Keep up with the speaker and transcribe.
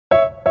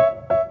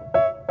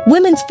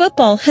Women's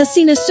football has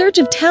seen a surge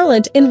of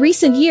talent in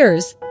recent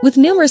years, with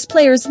numerous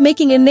players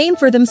making a name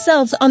for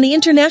themselves on the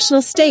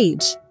international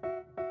stage.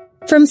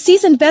 From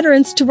seasoned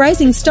veterans to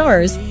rising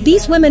stars,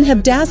 these women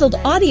have dazzled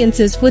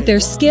audiences with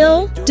their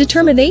skill,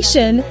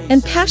 determination,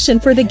 and passion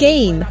for the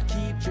game.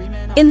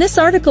 In this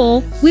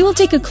article, we will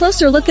take a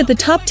closer look at the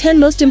top 10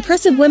 most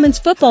impressive women's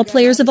football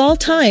players of all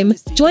time.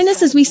 Join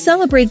us as we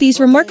celebrate these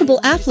remarkable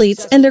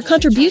athletes and their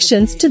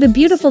contributions to the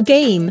beautiful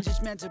game.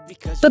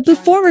 But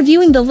before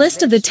reviewing the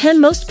list of the 10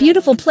 most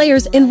beautiful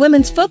players in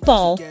women's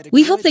football,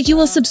 we hope that you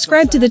will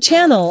subscribe to the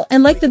channel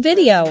and like the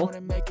video.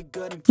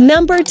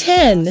 Number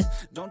 10.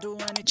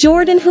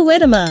 Jordyn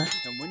Huitema.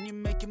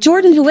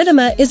 Jordyn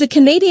Huitema is a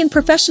Canadian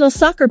professional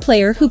soccer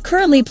player who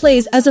currently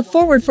plays as a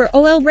forward for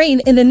OL Reign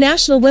in the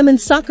National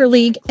Women's Soccer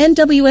League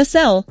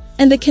 (NWSL)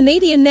 and the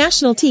Canadian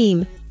national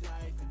team.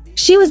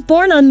 She was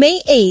born on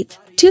May 8,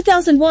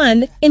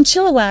 2001, in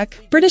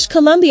Chilliwack, British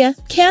Columbia,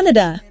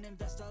 Canada.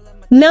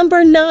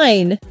 Number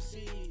 9.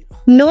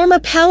 Norma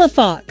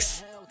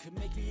Palafox.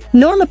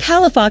 Norma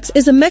Palafox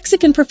is a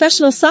Mexican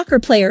professional soccer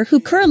player who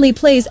currently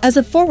plays as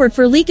a forward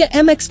for Liga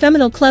MX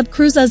Femenil Club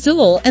Cruz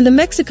Azul and the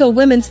Mexico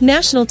women's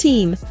national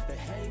team.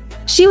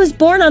 She was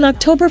born on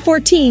October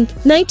 14,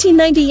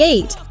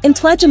 1998, in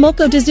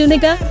Tlajumulco de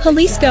Zúñiga,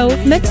 Jalisco,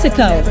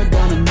 Mexico.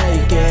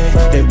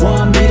 They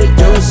want me to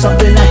do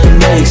something that can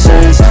make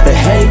sense. They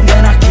hate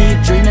when I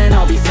keep dreaming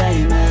I'll be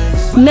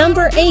famous.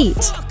 Number 8.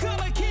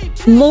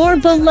 Laure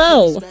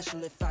Belleau.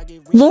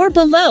 Laure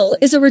Belleau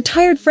is a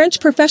retired French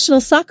professional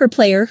soccer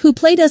player who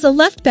played as a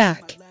left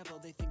back.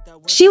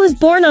 She was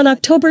born on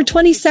October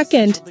 22,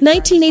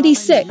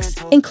 1986,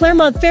 in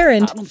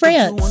Clermont-Ferrand,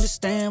 France.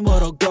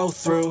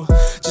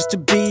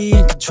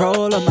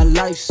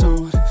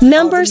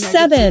 Number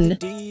 7.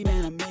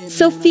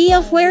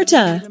 Sofia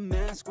Huerta.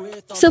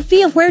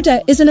 Sofia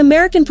Huerta is an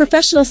American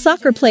professional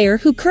soccer player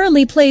who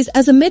currently plays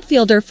as a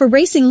midfielder for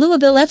Racing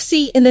Louisville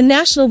FC in the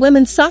National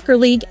Women's Soccer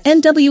League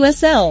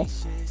 (NWSL).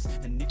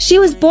 She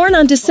was born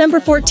on December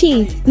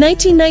 14,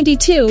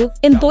 1992,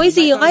 in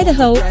Boise,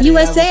 Idaho,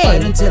 USA.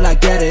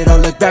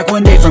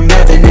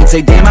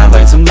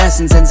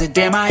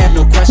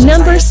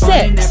 Number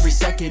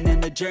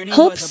 6.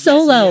 Hope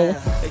Solo.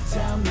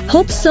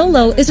 Hope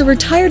Solo is a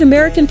retired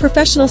American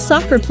professional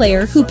soccer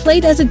player who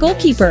played as a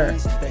goalkeeper.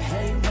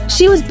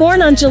 She was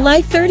born on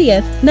July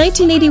 30,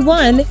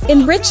 1981,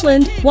 in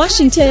Richland,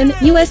 Washington,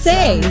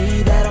 USA.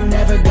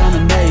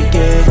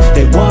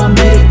 They want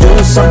me to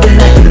do something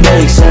that can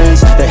make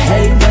sense. They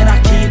hate when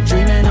I keep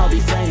dreaming I'll be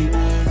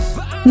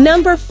famous.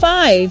 Number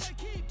 5.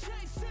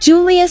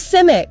 Julia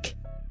Simic.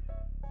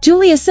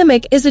 Julia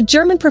Simic is a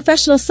German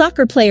professional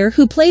soccer player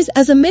who plays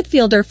as a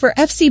midfielder for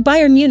FC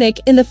Bayern Munich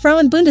in the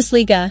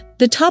Frauen-Bundesliga,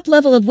 the top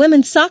level of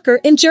women's soccer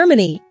in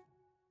Germany.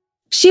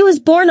 She was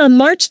born on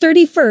March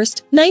 31,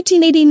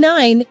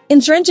 1989, in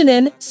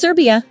Zrenjanin,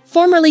 Serbia,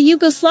 formerly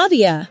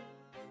Yugoslavia.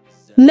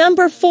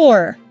 Number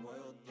 4.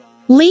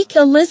 Lieke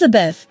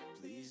Elizabeth.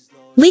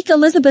 Lieke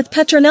Elizabeth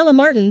Petronella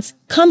Martens,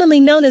 commonly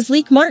known as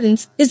Lieke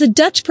Martens, is a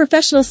Dutch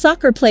professional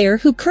soccer player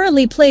who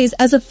currently plays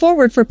as a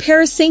forward for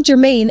Paris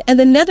Saint-Germain and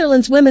the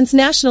Netherlands women's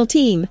national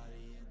team.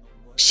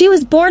 She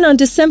was born on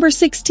December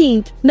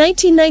 16,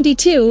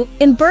 1992,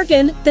 in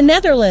Bergen, the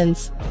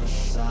Netherlands.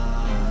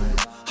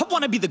 I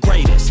wanna be the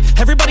greatest.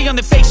 Everybody on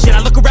the fake shit. I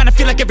look around and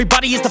feel like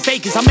everybody is the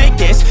fakest. I make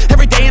this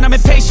every day and I'm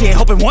impatient,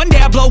 hoping one day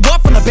I blow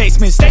up from the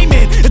basement.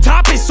 Statement, the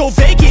top is so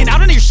vacant. I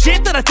don't hear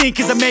shit that I think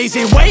is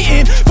amazing.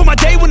 Waiting for my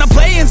day when I'm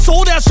playing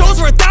sold out shows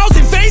for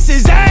 1,000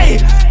 faces. Hey,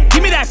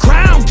 give me that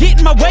crown, get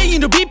in my way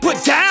and to be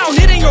put down.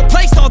 It ain't your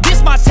place, all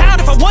this my town.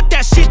 If I want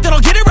that shit, then I'll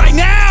get it right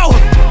now.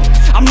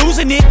 I'm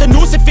losing it, the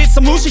noose it fits.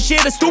 I'm losing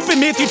shit, a stupid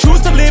myth. You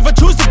choose to live or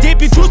choose to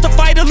dip. You choose to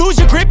fight or lose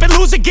your grip and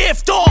lose a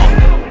gift.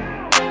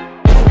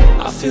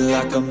 I feel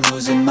like I'm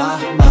losing my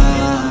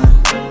mind.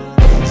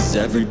 Is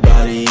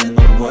everybody in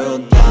the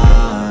world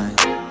blind?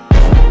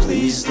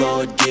 Please,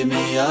 Lord, give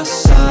me a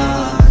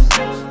sign,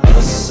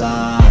 a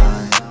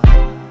sign.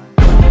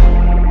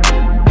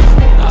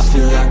 I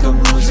feel like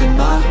I'm losing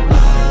my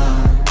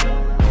mind.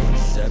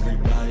 Is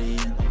everybody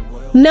in the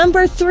world?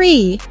 Number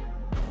 3.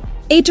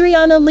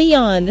 Adriana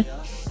Leon.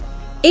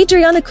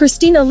 Adriana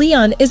Christina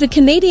Leon is a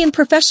Canadian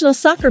professional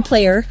soccer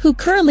player who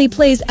currently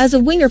plays as a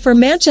winger for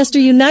Manchester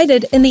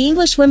United in the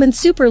English Women's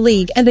Super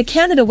League and the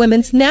Canada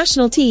women's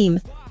national team.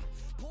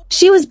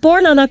 She was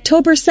born on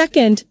October 2,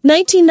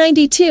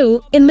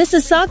 1992, in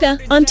Mississauga,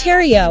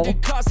 Ontario.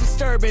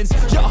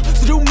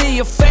 So do me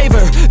a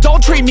favor,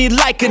 don't treat me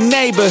like a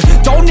neighbor.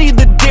 Don't need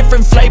the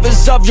different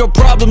flavors of your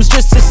problems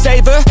just to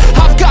savor.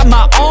 I've got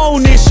my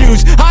own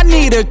issues, I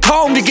need a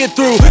comb to get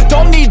through.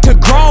 Don't need to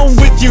groan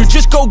with you,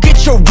 just go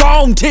get your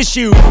own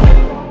tissue.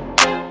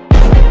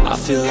 I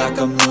feel like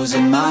I'm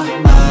losing my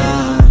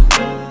mind.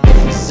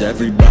 Is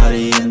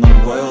everybody in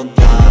the world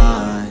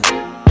blind?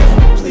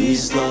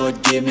 Please,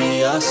 Lord, give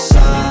me a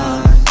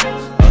sign,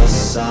 a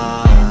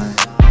sign.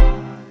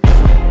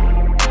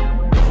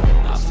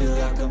 I feel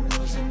like I'm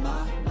losing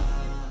my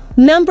mind.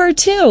 Number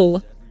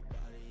 2.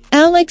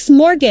 Alex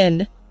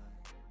Morgan.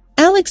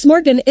 Alex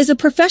Morgan is a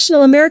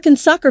professional American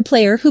soccer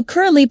player who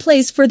currently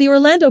plays for the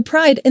Orlando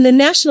Pride in the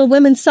National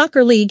Women's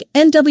Soccer League,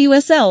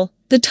 NWSL,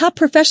 the top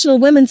professional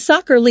women's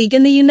soccer league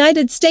in the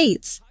United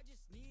States.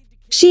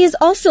 She is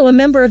also a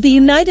member of the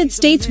United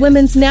States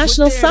women's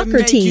national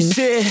soccer team.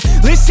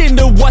 Listen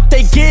to what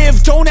they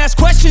give, don't ask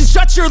questions,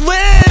 shut your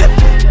lid.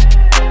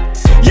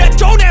 Yeah,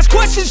 don't ask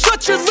questions,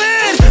 shut your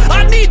lid.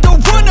 I need to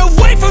run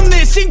away from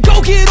this and go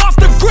get off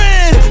the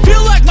grid.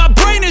 Feel like my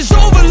brain is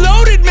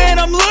overloaded, man,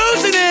 I'm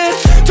losing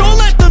it. Don't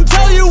let them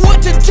tell you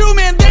what to do,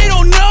 man, they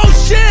don't know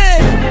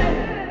shit.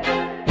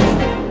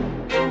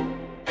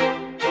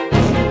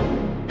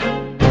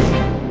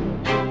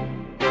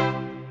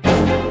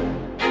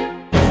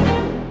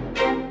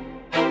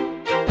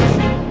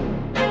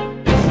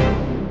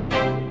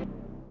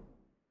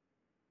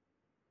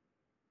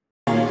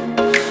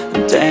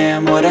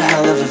 Damn, what a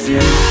hell of a view.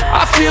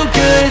 I feel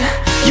good,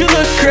 you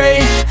look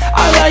great,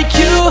 I like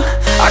you,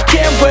 I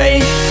can't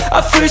wait.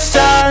 A first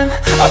time,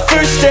 a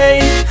first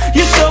date,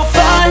 you're so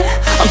fine,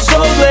 I'm so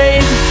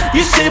late.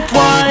 You sip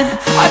wine,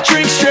 I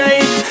drink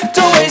straight,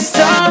 don't waste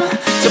time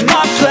to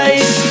my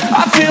place.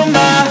 I feel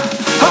my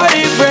heart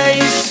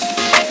erase,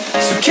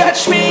 so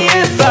catch me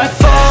if I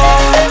fall.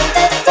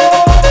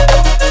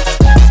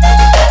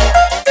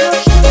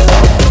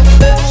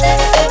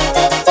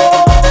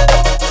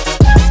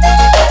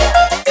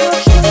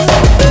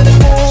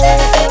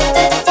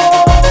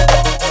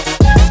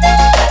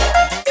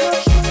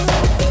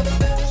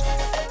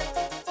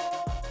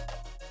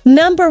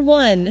 Number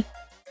 1.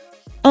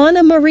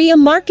 Ana Maria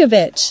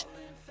Markovic.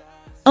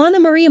 Ana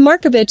Maria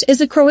Markovic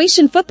is a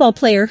Croatian football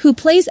player who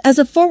plays as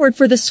a forward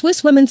for the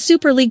Swiss Women's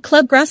Super League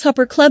club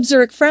Grasshopper Club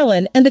Zurich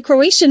Frauen and the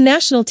Croatian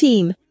national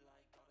team.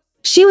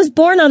 She was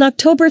born on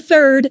October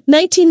 3,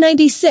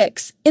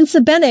 1996, in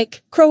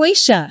Šabenik,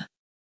 Croatia.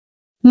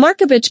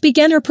 Markovic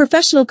began her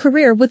professional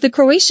career with the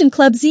Croatian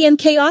club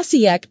ZNK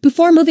Osijek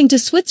before moving to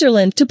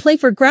Switzerland to play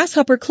for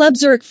Grasshopper Club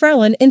Zurich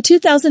Frauen in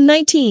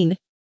 2019.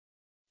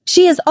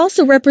 She has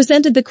also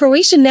represented the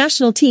Croatian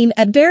national team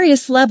at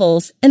various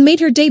levels and made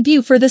her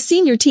debut for the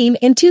senior team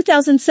in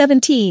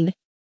 2017.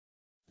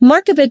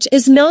 Markovic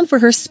is known for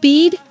her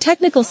speed,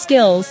 technical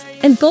skills,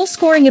 and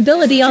goal-scoring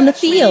ability on the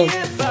field.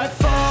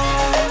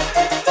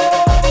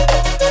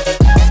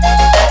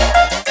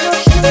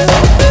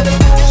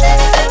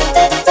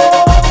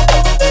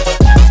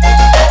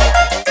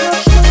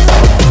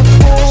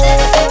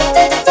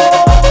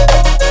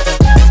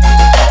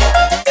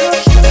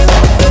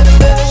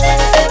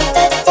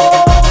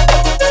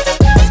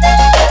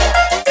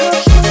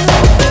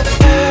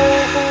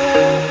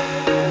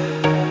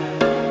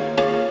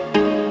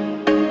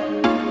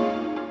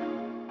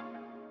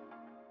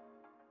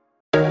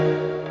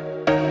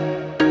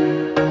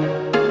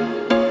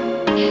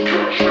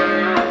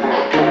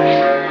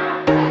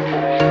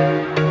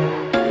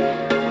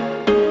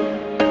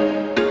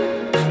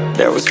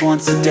 There was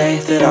once a day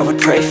that I would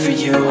pray for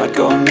you. I'd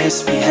go and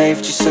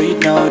misbehave just so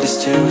you'd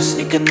notice too.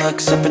 Sneaking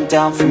looks up and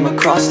down from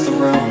across the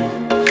room.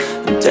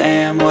 And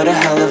damn, what a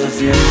hell of a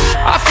view.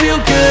 I feel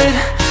good,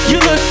 you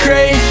look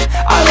great,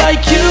 I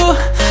like you,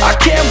 I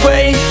can't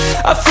wait.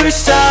 A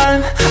first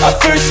time, a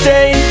first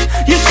date,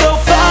 you're so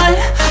fine,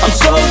 I'm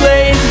so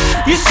late.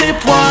 You sip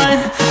wine,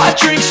 I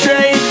drink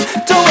straight,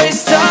 don't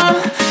waste time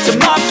to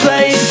my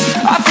place.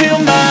 I feel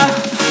my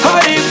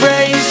heart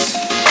erase,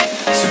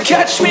 so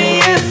catch me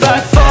if I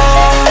fall.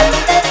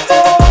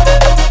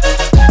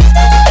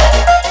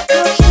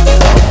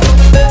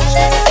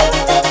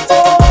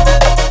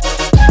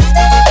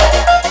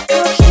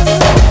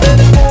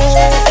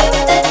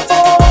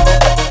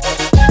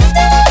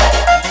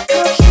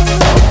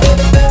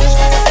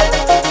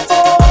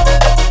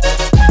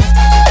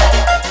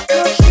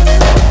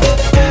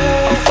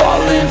 I'm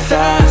falling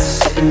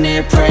fast, sitting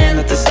here praying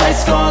that this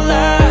night's gonna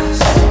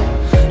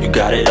last. You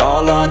got it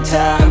all on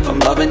tap, I'm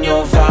loving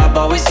your vibe,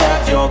 always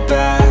have your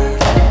back.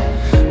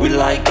 We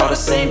like all the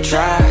same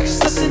tracks,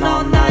 listen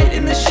all night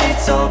in the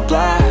sheets all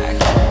black.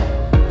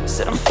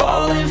 Said I'm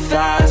falling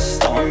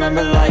fast, don't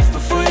remember life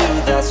before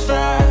you, that's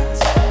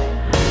fact.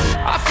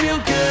 I feel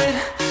good,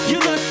 you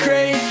look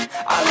great,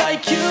 I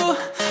like you,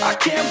 I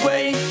can't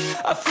wait.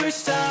 A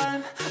first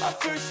time, a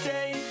first date.